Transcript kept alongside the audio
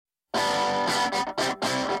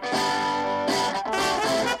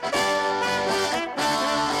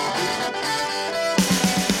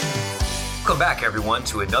back, everyone,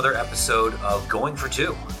 to another episode of Going for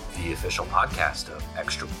Two, the official podcast of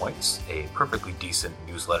Extra Points, a perfectly decent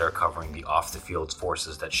newsletter covering the off-the-field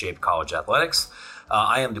forces that shape college athletics.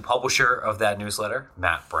 I am the publisher of that newsletter,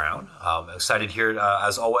 Matt Brown. Excited here,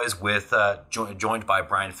 as always, with joined by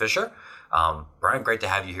Brian Fisher. Brian, great to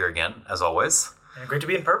have you here again, as always. And great to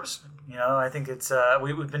be in person. You know, I think it's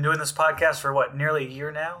we've been doing this podcast for nearly a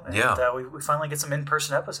year now, and we finally get some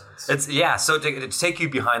in-person episodes. So to take you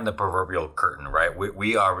behind the proverbial curtain, right?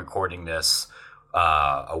 We are recording this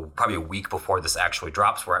probably a week before this actually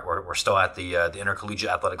drops. We're still at the Intercollegiate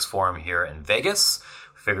Athletics Forum here in Vegas.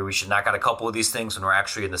 Figured we should knock out a couple of these things when we're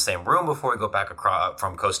actually in the same room before we go back across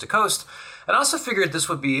from coast to coast. And I also figured this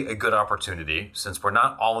would be a good opportunity, since we're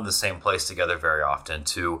not all in the same place together very often,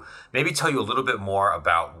 to maybe tell you a little bit more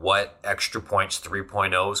about what Extra Points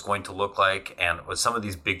 3.0 is going to look like and what some of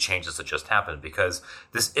these big changes that just happened, because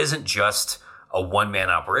this isn't just a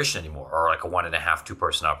one-man operation anymore, or like a 1.5,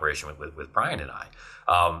 two-person operation with Brian and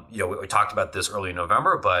I. We talked about this early in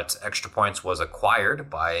November, but Extra Points was acquired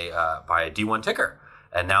by a D1 ticker.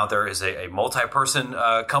 And now there is a multi-person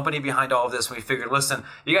company behind all of this. And we figured, listen,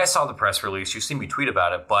 you guys saw the press release. You've seen me tweet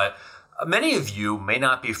about it. But many of you may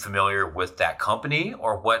not be familiar with that company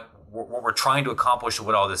or what we're trying to accomplish and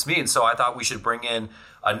what all this means. So I thought we should bring in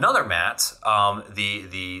another Matt,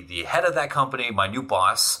 the head of that company, my new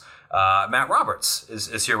boss, Matt Roberts,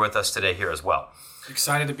 is here with us today here as well.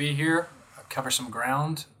 Excited to be here. Cover some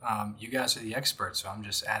ground. You guys are the experts, so I'm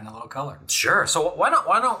just adding a little color. Sure. So why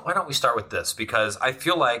don't we start with this? Because I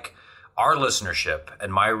feel like our listenership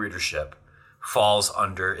and my readership falls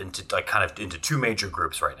into two major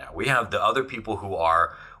groups right now. We have the other people who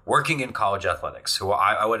are working in college athletics, who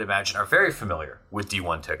I would imagine are very familiar with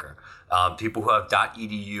D1 Ticker. People who have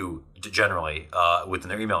 .edu generally within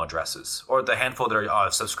their email addresses, or the handful that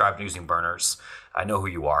are subscribed using burners. I know who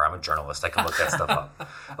you are. I'm a journalist. I can look that stuff up.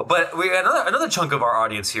 But we have another chunk of our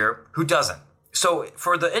audience here who doesn't. So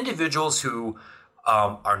for the individuals who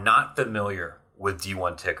are not familiar with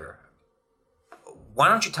D1 Ticker, why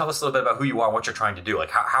don't you tell us a little bit about who you are and what you're trying to do?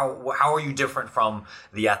 Like how are you different from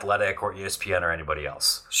The Athletic or ESPN or anybody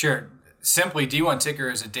else? Sure. Simply, D1 Ticker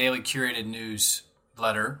is a daily curated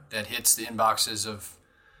newsletter that hits the inboxes of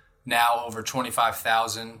now over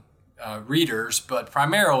 25,000 readers, but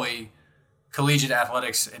primarily collegiate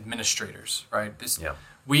athletics administrators, right?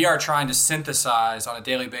 We are trying to synthesize on a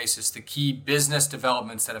daily basis the key business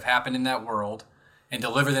developments that have happened in that world and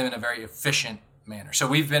deliver them in a very efficient manner. So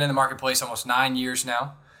we've been in the marketplace almost 9 years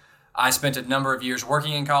now. I spent a number of years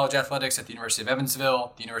working in college athletics at the University of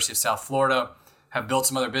Evansville, the University of South Florida, have built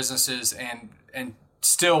some other businesses, and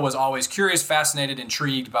still was always curious, fascinated,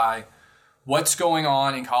 intrigued by what's going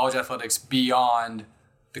on in college athletics beyond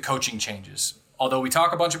the coaching changes. Although we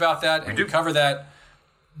talk a bunch about that and we cover that,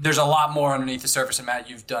 there's a lot more underneath the surface. And Matt,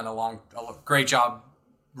 you've done a great job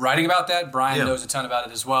writing about that. Brian knows a ton about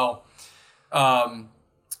it as well.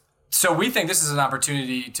 So we think this is an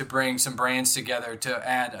opportunity to bring some brands together to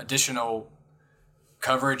add additional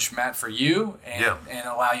coverage, Matt, for you and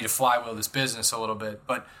allow you to flywheel this business a little bit.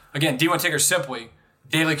 But again, D1 Ticker is simply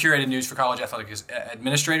daily curated news for college athletics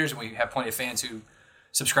administrators, and we have plenty of fans who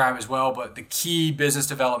subscribe as well. But the key business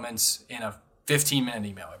developments in a 15-minute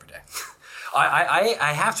email every day.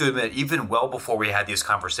 I have to admit, even well before we had these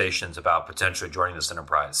conversations about potentially joining this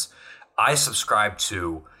enterprise, I subscribed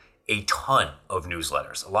to a ton of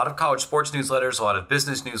newsletters, a lot of college sports newsletters, a lot of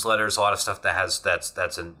business newsletters, a lot of stuff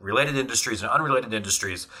that's in related industries and unrelated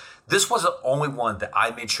industries. This was the only one that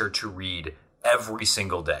I made sure to read every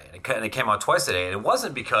single day. And it came out twice a day. And it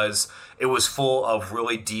wasn't because it was full of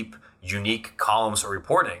really deep, unique columns or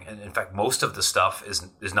reporting. And in fact, most of the stuff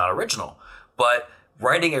is not original. But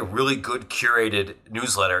writing a really good curated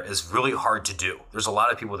newsletter is really hard to do. There's a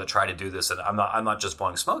lot of people that try to do this, and I'm not just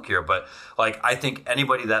blowing smoke here, but like I think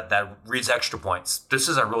anybody that reads Extra Points, this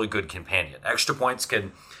is a really good companion. Extra Points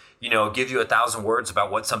can, give you 1,000 words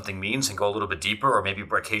about what something means and go a little bit deeper, or maybe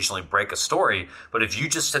occasionally break a story. But if you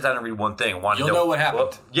just sit down and read one thing, you'll know what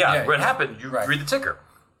happened. What happened. You read the ticker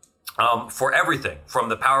for everything from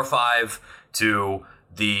the Power 5 to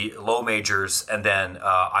the low majors, and then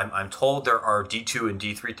I'm told there are D2 and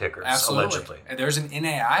D3 tickers. Absolutely. Allegedly. And there's an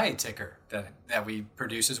NAIA ticker that we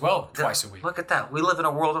produce as well twice a week. Look at that. We live in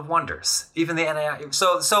a world of wonders. Even the NAIA.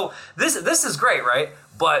 So this is great, right?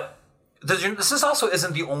 But this is also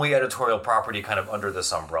isn't the only editorial property kind of under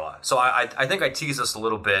this umbrella. So I think I teased this a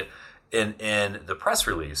little bit in the press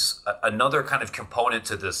release. Another kind of component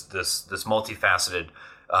to this multifaceted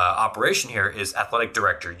operation here is Athletic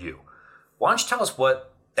Director U. Why don't you tell us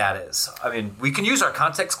what that is? I mean, we can use our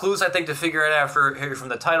context clues, I think, to figure it out hear from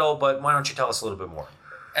the title, but why don't you tell us a little bit more?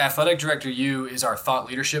 Athletic Director U is our thought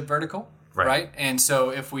leadership vertical, right? And so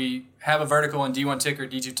if we have a vertical in D1 Ticker,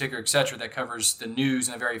 D2 Ticker, et cetera, that covers the news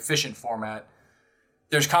in a very efficient format,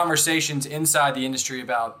 there's conversations inside the industry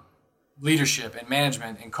about leadership and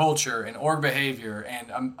management and culture and org behavior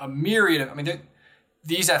and a myriad of,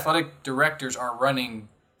 these athletic directors are running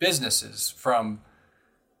businesses from,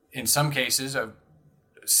 in some cases,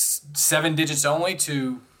 7 digits only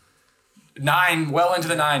to 9, well into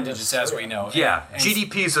the 9 digits, as we know. Yeah, and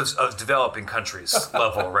GDPs of developing countries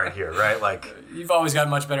level right here, right? Like, you've always got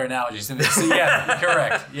much better analogies than this. Yeah,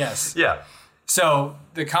 correct. Yes. Yeah. So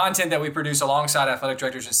the content that we produce alongside athletic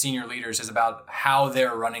directors and senior leaders is about how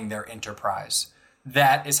they're running their enterprise.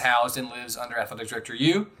 That is housed and lives under Athletic Director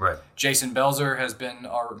U. Right. Jason Belzer has been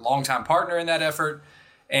our longtime partner in that effort,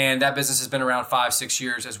 and that business has been around 5-6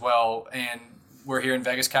 years as well. And we're here in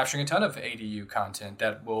Vegas capturing a ton of ADU content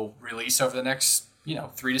that will release over the next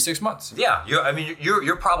 3 to 6 months. Yeah,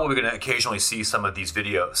 you're probably going to occasionally see some of these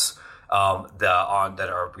videos that are I'm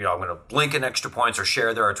going to link in Extra Points or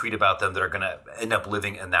share there or tweet about them that are going to end up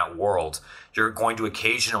living in that world. You're going to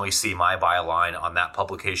occasionally see my byline on that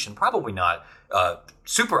publication, probably not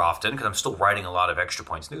super often because I'm still writing a lot of Extra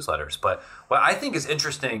Points newsletters. But what I think is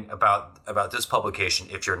interesting about this publication,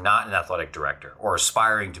 if you're not an athletic director or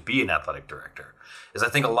aspiring to be an athletic director, is I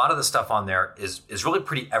think a lot of the stuff on there is really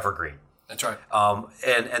pretty evergreen. That's right.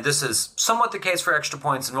 And this is somewhat the case for Extra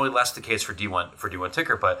Points and really less the case for D1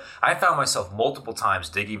 Ticker. But I found myself multiple times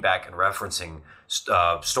digging back and referencing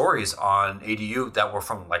stories on ADU that were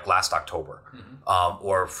from like last October,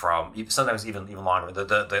 or from sometimes even longer.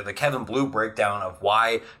 The Kevin Blue breakdown of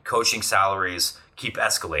why coaching salaries keep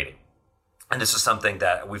escalating. And this is something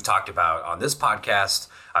that we've talked about on this podcast.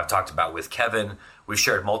 I've talked about with Kevin. We've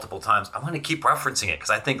shared multiple times. I want to keep referencing it because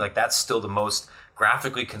I think like that's still the most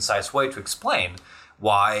graphically concise way to explain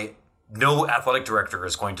why no athletic director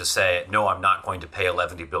is going to say, no, I'm not going to pay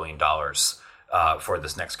 $11 billion for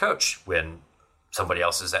this next coach when somebody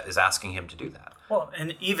else is asking him to do that. Well,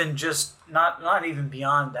 and even just not even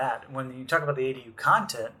beyond that, when you talk about the ADU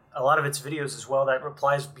content, a lot of its videos as well, that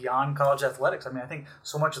applies beyond college athletics. I think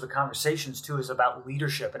so much of the conversations too is about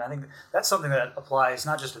leadership, and I think that's something that applies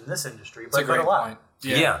not just in this industry, but a lot. Point.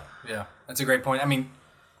 Yeah, that's a great point.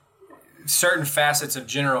 Certain facets of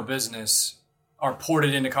general business are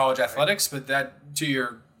ported into college athletics, but that to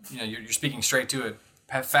you're speaking straight to it.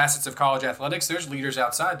 Facets of college athletics, there's leaders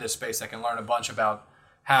outside this space that can learn a bunch about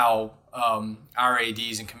how our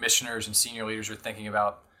ADs and commissioners and senior leaders are thinking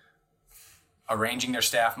about arranging their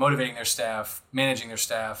staff, motivating their staff, managing their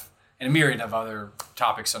staff, and a myriad of other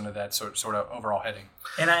topics under that sort of overall heading.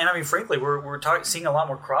 And frankly, we're seeing a lot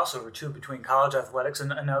more crossover too between college athletics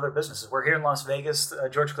and other businesses. We're here in Las Vegas.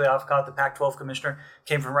 George Kliavkoff, the Pac-12 commissioner,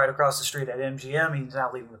 came from right across the street at MGM. He's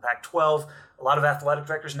now leading the Pac-12. A lot of athletic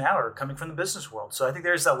directors now are coming from the business world. So I think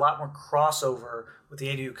there's a lot more crossover with the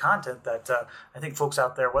ADU content that I think folks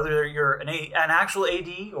out there, whether you're an actual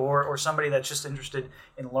AD or somebody that's just interested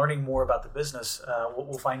in learning more about the business,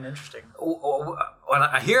 will find interesting.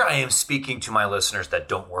 Here I am speaking to my listeners that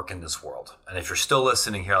don't work in this world. And if you're still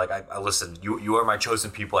listening here, like I listen, you are my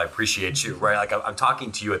chosen people. I appreciate you, right? Like I'm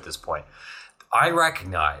talking to you at this point. I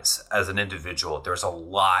recognize as an individual, there's a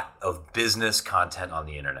lot of business content on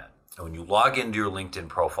the internet. And when you log into your LinkedIn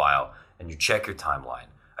profile and you check your timeline,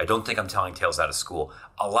 I don't think I'm telling tales out of school.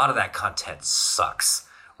 A lot of that content sucks,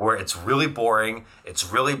 where it's really boring, it's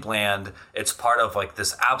really bland, it's part of like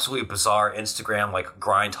this absolutely bizarre Instagram like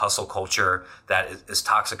grind hustle culture that is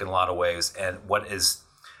toxic in a lot of ways. And what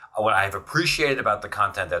I've appreciated about the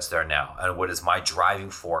content that's there now, and what is my driving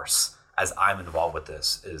force as I'm involved with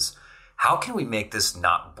this, is how can we make this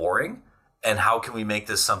not boring? And how can we make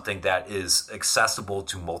this something that is accessible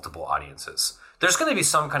to multiple audiences? There's going to be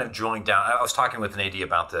some kind of drilling down. I was talking with an AD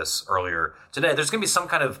about this earlier today. There's going to be some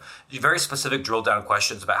kind of very specific drill down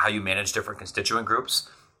questions about how you manage different constituent groups.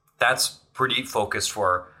 That's pretty focused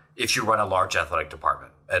for if you run a large athletic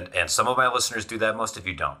department. And some of my listeners do that, most of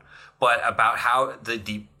you don't. But about how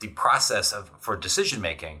the process for decision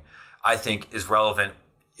making, I think, is relevant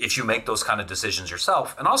if you make those kind of decisions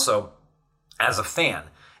yourself. And also, as a fan,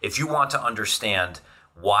 if you want to understand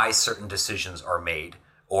why certain decisions are made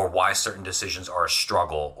or why certain decisions are a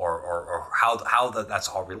struggle or how that's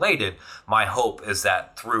all related, my hope is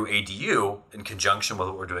that through ADU, in conjunction with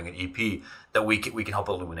what we're doing at EP, that we can help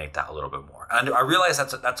illuminate that a little bit more. And I realize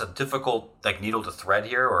that's a difficult like needle to thread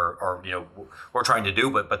here or we're trying to do,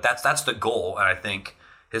 but that's the goal. And I think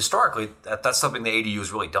historically that's something the ADU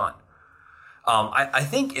has really done. I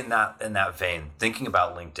think in that vein, thinking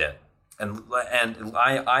about LinkedIn, And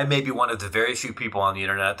I may be one of the very few people on the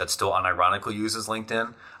internet that still unironically uses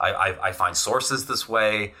LinkedIn. I find sources this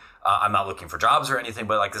way. I'm not looking for jobs or anything,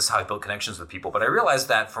 but like this is how I build connections with people. But I realized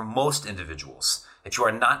that for most individuals, if you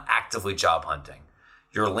are not actively job hunting,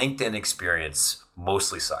 your LinkedIn experience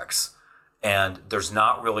mostly sucks. And there's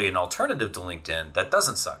not really an alternative to LinkedIn that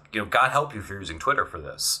doesn't suck. You know, God help you if you're using Twitter for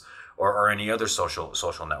this or any other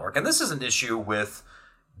social network. And this is an issue with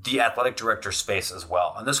the athletic director space as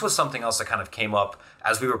well. And this was something else that kind of came up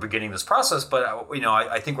as we were beginning this process. But, you know,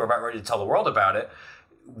 I think we're about ready to tell the world about it.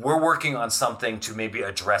 We're working on something to maybe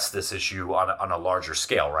address this issue on a larger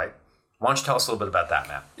scale, right? Why don't you tell us a little bit about that,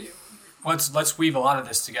 Matt? Let's weave a lot of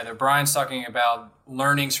this together. Brian's talking about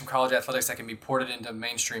learnings from college athletics that can be ported into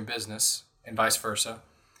mainstream business and vice versa.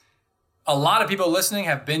 A lot of people listening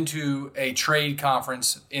have been to a trade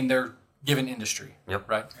conference in their given industry,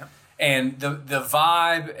 right? Yep. And the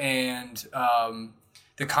vibe and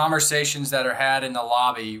the conversations that are had in the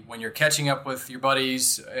lobby when you're catching up with your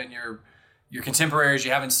buddies and your contemporaries,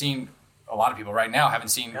 you haven't seen, a lot of people right now haven't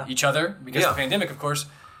seen each other because of the pandemic, of course.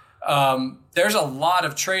 There's a lot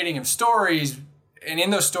of trading of stories, and in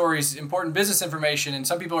those stories, important business information, and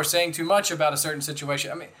some people are saying too much about a certain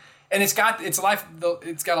situation. I mean, and it's got a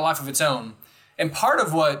life of its own. And part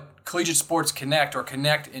of what Collegiate Sports Connect, or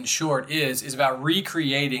Connect in short, is about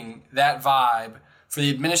recreating that vibe for the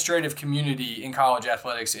administrative community in college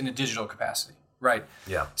athletics in a digital capacity, right?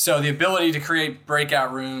 Yeah. So the ability to create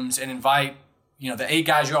breakout rooms and invite, you know, the 8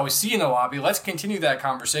 guys you always see in the lobby, let's continue that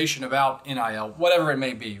conversation about NIL, whatever it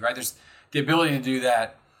may be, right? There's the ability to do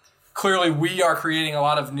that. Clearly, we are creating a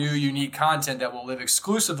lot of new, unique content that will live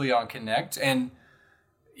exclusively on Connect. And,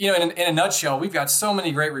 you know, in a nutshell, we've got so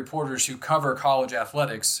many great reporters who cover college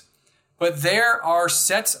athletics, but there are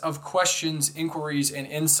sets of questions, inquiries, and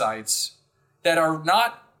insights that are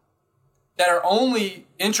only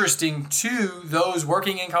interesting to those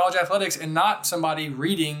working in college athletics and not somebody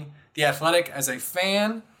reading The Athletic as a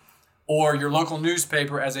fan or your local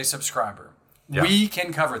newspaper as a subscriber. Yeah. We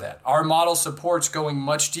can cover that. Our model supports going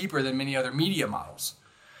much deeper than many other media models.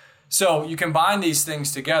 So you combine these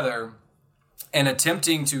things together and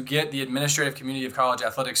attempting to get the administrative community of college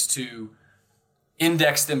athletics to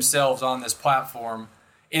index themselves on this platform,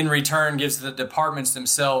 in return gives the departments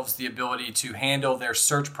themselves the ability to handle their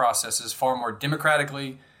search processes far more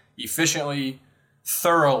democratically, efficiently,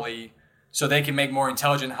 thoroughly, so they can make more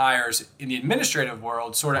intelligent hires in the administrative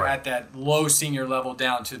world, sort of at that low senior level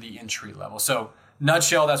down to the entry level. So,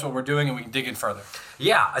 nutshell, that's what we're doing, and we can dig in further.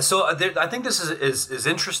 Yeah, so I think this is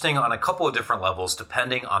interesting on a couple of different levels,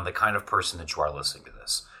 depending on the kind of person that you are listening to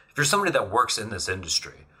this. If you're somebody that works in this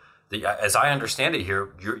industry, as I understand it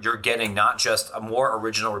here, you're getting not just a more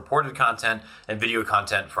original reported content and video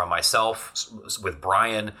content from myself, with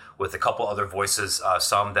Brian, with a couple other voices,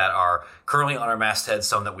 some that are currently on our masthead,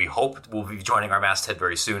 some that we hope will be joining our masthead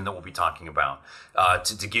very soon that we'll be talking about,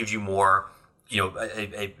 to give you more, you know,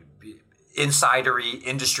 a insidery,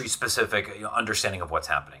 industry-specific understanding of what's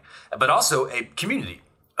happening, but also a community.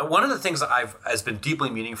 One of the things that has been deeply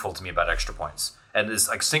meaningful to me about Extra Points, and is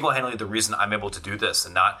like single-handedly the reason I'm able to do this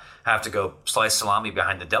and not have to go slice salami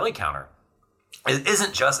behind the deli counter,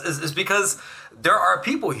 is because there are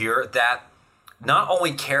people here that not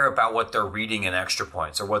only care about what they're reading in Extra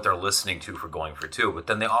Points or what they're listening to for Going for Two, but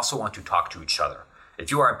then they also want to talk to each other.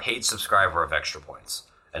 If you are a paid subscriber of Extra Points,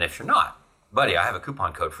 and if you're not, buddy, I have a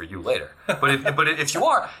coupon code for you later. But if you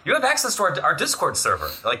are, you have access to our Discord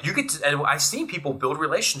server. Like you get, and I've seen people build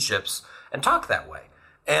relationships and talk that way.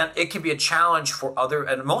 And it can be a challenge for other,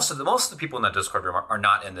 and most of the people in that Discord room are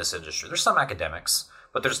not in this industry. There's some academics,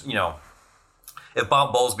 but there's, you know, if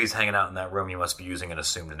Bob Bowlesby's hanging out in that room, he must be using an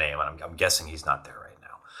assumed name, and I'm guessing he's not there right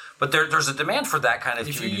now. But there's a demand for that kind of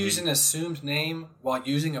community. If you use an assumed name while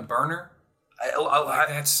using a burner,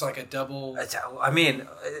 that's like a double. I mean,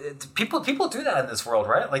 people do that in this world,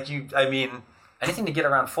 right? Like anything to get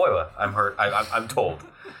around FOIA. I'm told.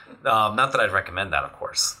 Not that I'd recommend that, of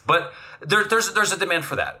course, but there's a demand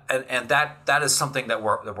for that, and that is something that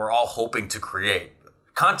we're all hoping to create.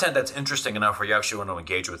 Content that's interesting enough where you actually want to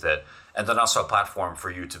engage with it, and then also a platform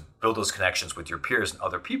for you to build those connections with your peers and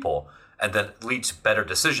other people, and then lead to better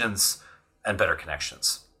decisions and better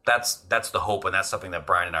connections. That's the hope, and that's something that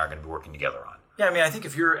Brian and I are going to be working together on. Yeah, I mean, I think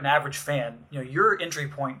if you're an average fan, you know, your entry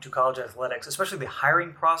point to college athletics, especially the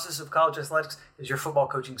hiring process of college athletics, is your football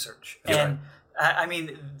coaching search. Yeah. And I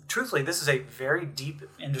mean, truthfully, this is a very deep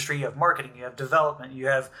industry. You have marketing, you have development, you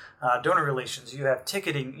have donor relations, you have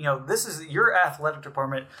ticketing. This is your athletic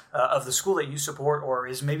department of the school that you support, or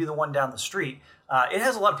is maybe the one down the street. It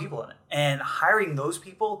has a lot of people in it, and hiring those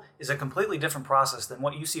people is a completely different process than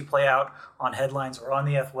what you see play out on headlines or on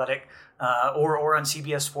The Athletic or on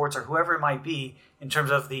CBS Sports or whoever it might be in terms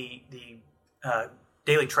of the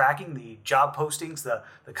daily tracking, the job postings,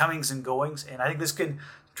 the comings and goings. And I think this can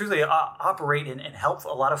truly operate and help a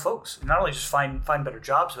lot of folks not only just find better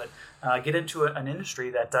jobs, but get into an industry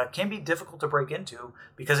that can be difficult to break into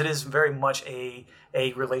because it is very much a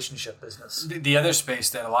relationship business. The other space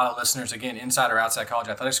that a lot of listeners, again, inside or outside college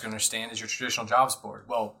athletics, can understand is your traditional jobs board.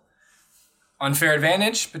 Well, unfair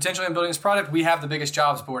advantage, potentially in building this product, we have the biggest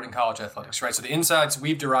jobs board in college athletics, right? So the insights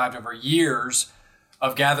we've derived over years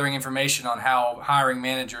of gathering information on how hiring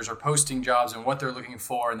managers are posting jobs and what they're looking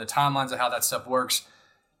for and the timelines of how that stuff works,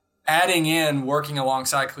 adding in working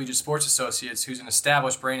alongside Collegiate Sports Associates, who's an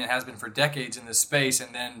established brand and has been for decades in this space,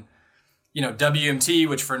 and then, WMT,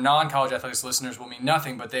 which for non-college athletics listeners will mean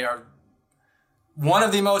nothing, but they are one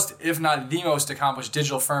of the most, if not the most accomplished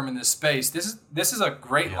digital firm in this space. This is a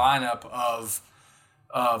great lineup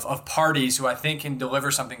of parties who I think can deliver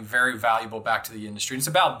something very valuable back to the industry. It's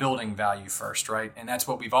about building value first, right? And that's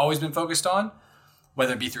what we've always been focused on,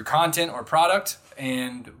 whether it be through content or product.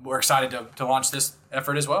 And we're excited to launch this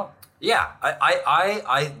effort as well. Yeah,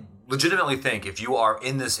 I legitimately think if you are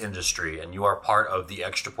in this industry and you are part of the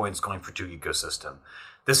Extra Points Going for Two ecosystem,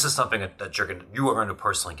 this is something that you are going to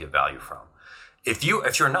personally get value from. If you're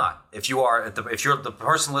the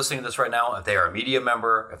person listening to this right now, if they are a media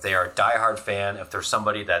member, if they are a diehard fan, if there's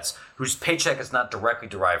somebody whose paycheck is not directly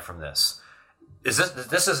derived from this,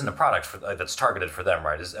 this isn't a product that's targeted for them,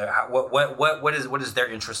 right? What is their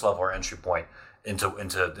interest level or entry point into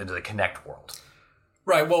the Connect world?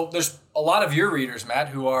 Right. Well, there's a lot of your readers, Matt,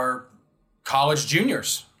 who are college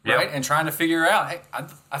juniors, right, and trying to figure out, hey,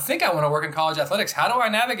 I think I want to work in college athletics. How do I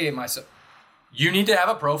navigate myself? You need to have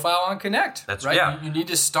a profile on Connect. That's right. Yeah. You need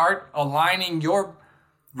to start aligning your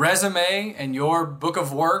resume and your book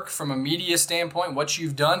of work from a media standpoint, what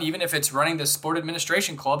you've done, even if it's running the sport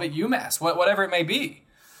administration club at UMass, whatever it may be.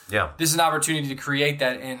 Yeah. This is an opportunity to create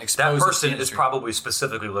that and expose that person is probably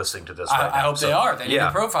specifically listening to this right now. I hope they are. They need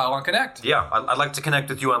a profile on Connect. Yeah, I'd like to connect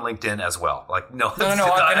with you on LinkedIn as well. No, on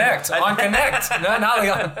Connect. On Connect. No, not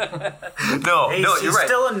on. No, he's you're right.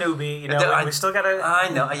 still a newbie. We still got to. I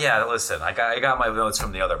know. Yeah, listen, I got my notes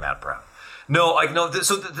from the other Matt Brown. No,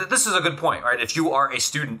 so this is a good point, right? If you are a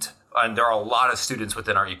student, and there are a lot of students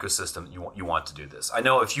within our ecosystem, you want to do this. I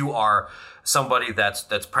know if you are somebody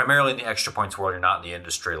that's primarily in the Extra Points world, you're not in the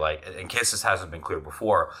industry, like, in case this hasn't been clear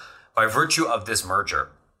before, by virtue of this merger,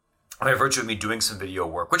 by virtue of me doing some video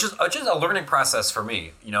work, which is a learning process for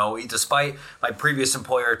me, despite my previous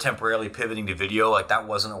employer temporarily pivoting to video, like that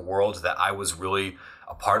wasn't a world that I was really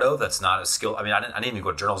a part of. That's not a skill. I mean, I didn't even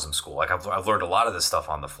go to journalism school. Like I've learned a lot of this stuff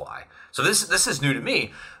on the fly. So this is new to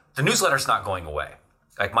me. The newsletter's not going away.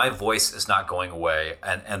 Like my voice is not going away,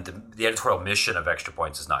 and the editorial mission of Extra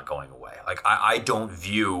Points is not going away. Like I don't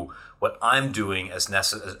view what I'm doing as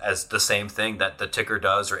the same thing that the Ticker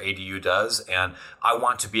does or ADU does, and I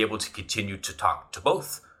want to be able to continue to talk to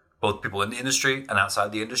both people in the industry and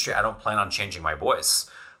outside the industry. I don't plan on changing my voice,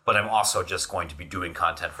 but I'm also just going to be doing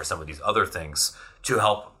content for some of these other things to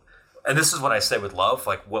help. And this is what I say with love,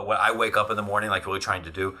 like what I wake up in the morning, like really trying to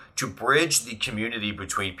do, to bridge the community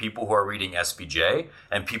between people who are reading SBJ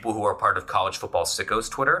and people who are part of College Football Sickos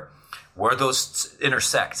Twitter, where those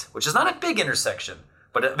intersect, which is not a big intersection,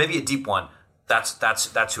 but maybe a deep one.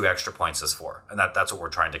 That's who Extra Points is for, and that's what we're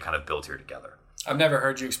trying to kind of build here together. I've never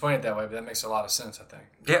heard you explain it that way, but that makes a lot of sense, I think.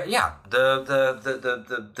 Yeah.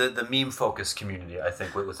 The meme focused community, I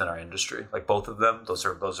think, within our industry, like both of them, those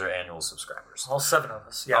are annual subscribers. All 7 of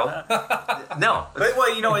us. Yeah. Oh. No. But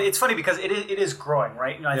it's funny because it is growing,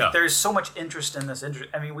 right? I think there's so much interest in this industry.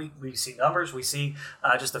 I mean, we see numbers, we see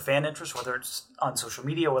just the fan interest, whether it's on social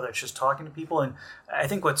media, whether it's just talking to people, and I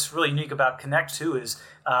think what's really unique about Connect too is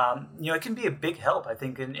it can be a big help. I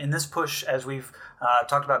think in this push, as we've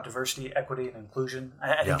talked about diversity, equity, and inclusion,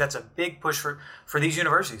 I think that's a big push for these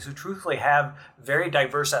universities who truthfully have very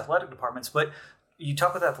diverse athletic departments. But you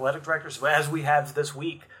talk with athletic directors, as we have this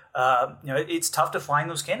week, it's tough to find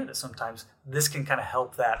those candidates sometimes. This can kind of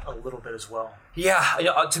help that a little bit as well. Yeah,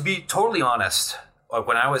 to be totally honest, like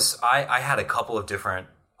when I had a couple of different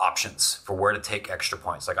options for where to take Extra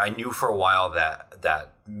Points. Like I knew for a while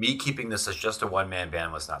that me keeping this as just a one-man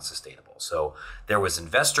band was not sustainable. So there was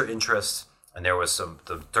investor interest and there was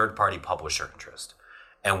the third-party publisher interest.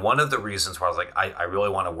 And one of the reasons where I was like, I really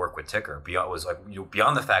want to work with Ticker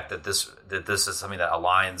beyond the fact that this is something that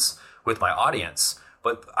aligns with my audience.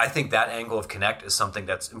 But I think that angle of connect is something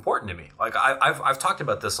that's important to me. Like I've talked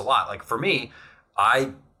about this a lot. Like for me,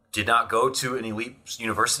 I did not go to an elite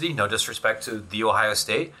university. No disrespect to the Ohio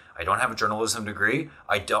State. I don't have a journalism degree.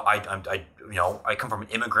 I come from an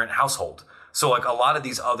immigrant household. So like a lot of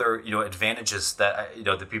these other advantages that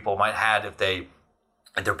that people might have if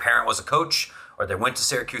their parent was a coach, or they went to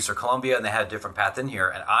Syracuse or Columbia and they had a different path in here.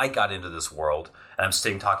 And I got into this world, and I'm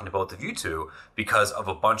sitting talking to both of you two because of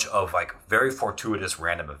a bunch of like very fortuitous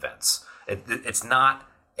random events. It's not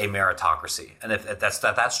a meritocracy. And if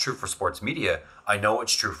that's true for sports media, I know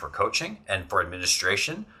it's true for coaching and for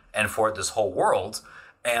administration and for this whole world.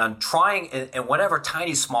 And trying in whatever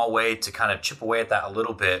tiny small way to kind of chip away at that a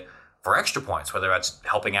little bit for extra points, whether that's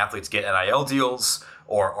helping athletes get NIL deals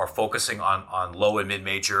or focusing on low and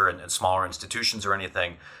mid-major and smaller institutions or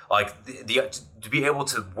anything, like to be able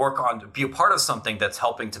to be a part of something that's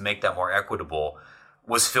helping to make that more equitable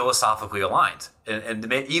was philosophically aligned.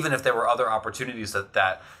 And even if there were other opportunities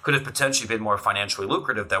that could have potentially been more financially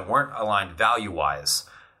lucrative that weren't aligned value-wise,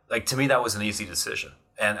 like to me, that was an easy decision.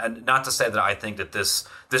 And not to say that I think that this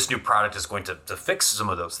new product is going to fix some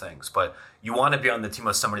of those things, but you want to be on the team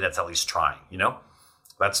of somebody that's at least trying,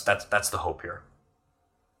 That's the hope here.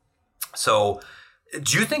 So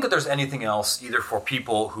do you think that there's anything else, either for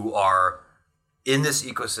people who are in this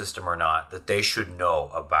ecosystem or not, that they should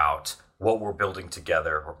know about what we're building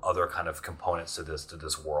together or other kind of components to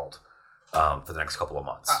this world for the next couple of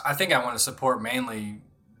months? I think I want to support mainly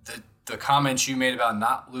the comments you made about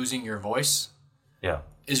not losing your voice. Yeah.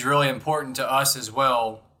 Is really important to us as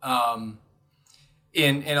well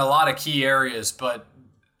in a lot of key areas. But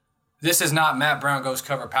this is not Matt Brown Goes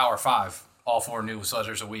Cover Power 5, all 4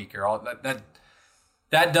 newsletters a week, or all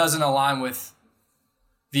that doesn't align with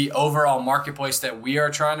the overall marketplace that we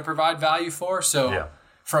are trying to provide value for. So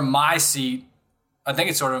from my seat, I think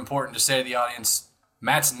it's sort of important to say to the audience,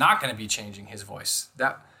 Matt's not going to be changing his voice.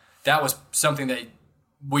 That was something that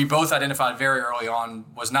we both identified very early on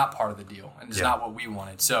was not part of the deal, and it's not what we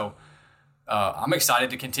wanted. So I'm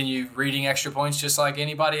excited to continue reading Extra Points just like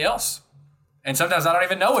anybody else. And sometimes I don't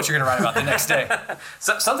even know what you're going to write about the next day.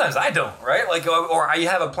 Sometimes I don't, right? Like, or you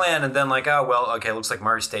have a plan, and then like, oh well, okay, looks like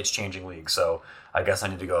Murray State's changing leagues, so I guess I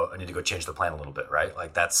need to go change the plan a little bit, right?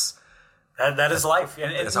 Like that is life.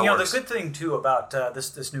 And the good thing too about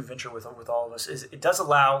this new venture with all of us is it does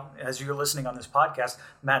allow, as you're listening on this podcast,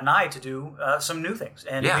 Matt and I to do some new things.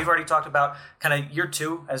 And we've already talked about kind of year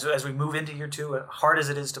 2 as we move into year 2. Hard as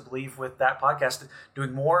it is to believe with that podcast,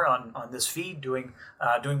 doing more on this feed, doing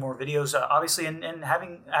more videos, obviously, and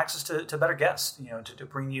having access to better guests, to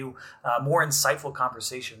bring you more insightful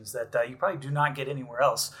conversations that you probably do not get anywhere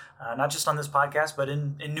else, not just on this podcast, but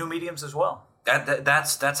in new mediums as well.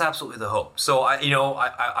 That's absolutely the hope. So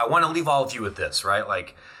I want to leave all of you with this, right?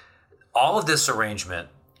 Like all of this arrangement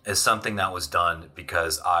is something that was done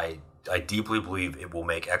because I deeply believe it will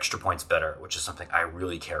make Extra Points better, which is something I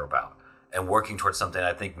really care about, and working towards something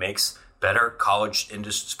I think makes better college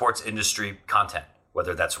sports industry content,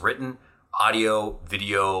 whether that's written, audio,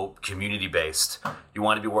 video, community based. You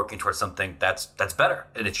want to be working towards something that's better.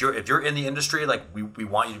 And if you're in the industry, like we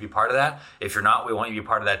want you to be part of that. If you're not, we want you to be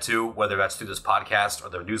part of that too, whether that's through this podcast or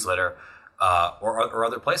the newsletter or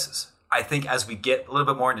other places. I think as we get a little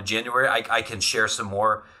bit more into January, I can share some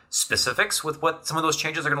more specifics with what some of those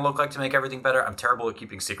changes are going to look like to make everything better. I'm terrible at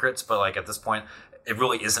keeping secrets, but like at this point, it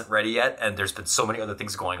really isn't ready yet. And there's been so many other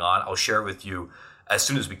things going on. I'll share it with you as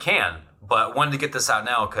soon as we can. But wanted to get this out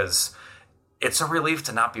now because it's a relief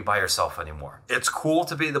to not be by yourself anymore. It's cool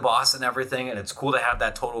to be the boss and everything, and it's cool to have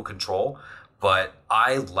that total control, but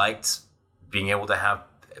I liked being able to have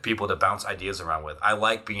people to bounce ideas around with. I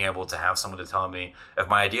like being able to have someone to tell me if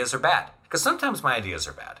my ideas are bad, because sometimes my ideas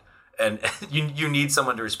are bad, and you need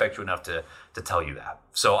someone to respect you enough to tell you that.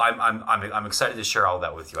 So I'm excited to share all of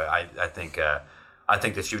that with you. I think the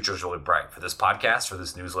future is really bright for this podcast, for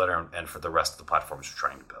this newsletter, and for the rest of the platforms we're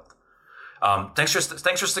trying to build. Thanks for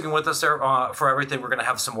sticking with us there for everything. We're going to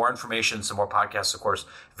have some more information, some more podcasts, of course,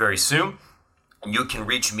 very soon. You can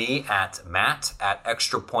reach me at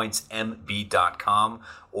matt@extrapointsmb.com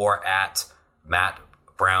or at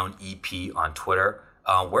mattbrownep on Twitter.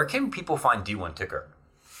 Where can people find D1 Ticker?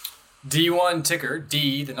 D1 Ticker,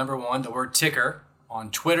 D, the number 1, the word ticker, on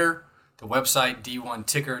Twitter, the website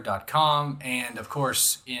d1ticker.com, and of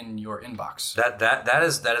course in your inbox. That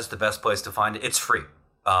is the best place to find it. It's free.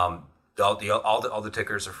 All the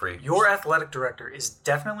tickers are free. Your athletic director is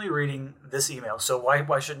definitely reading this email, so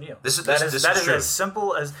why shouldn't you? This is true. As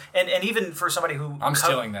simple as and even for somebody who I'm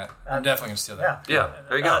stealing that. I'm definitely gonna steal that. Yeah,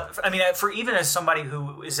 there you go. I mean, for even as somebody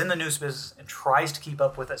who is in the news business and tries to keep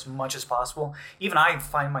up with as much as possible, even I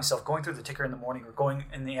find myself going through the ticker in the morning or going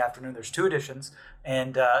in the afternoon. There's 2 editions,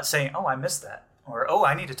 and saying, "Oh, I missed that." Or,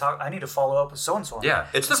 I need to follow up with so-and-so. Yeah,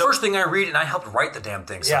 it's the first thing I read, and I helped write the damn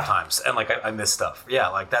thing sometimes, and like I miss stuff. Yeah,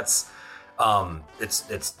 like that's, it's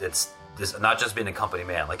this not just being a company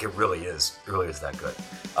man, like it really is that good.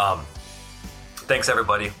 Thanks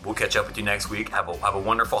everybody. We'll catch up with you next week. Have a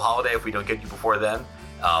wonderful holiday if we don't get you before then,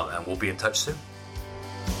 and we'll be in touch soon.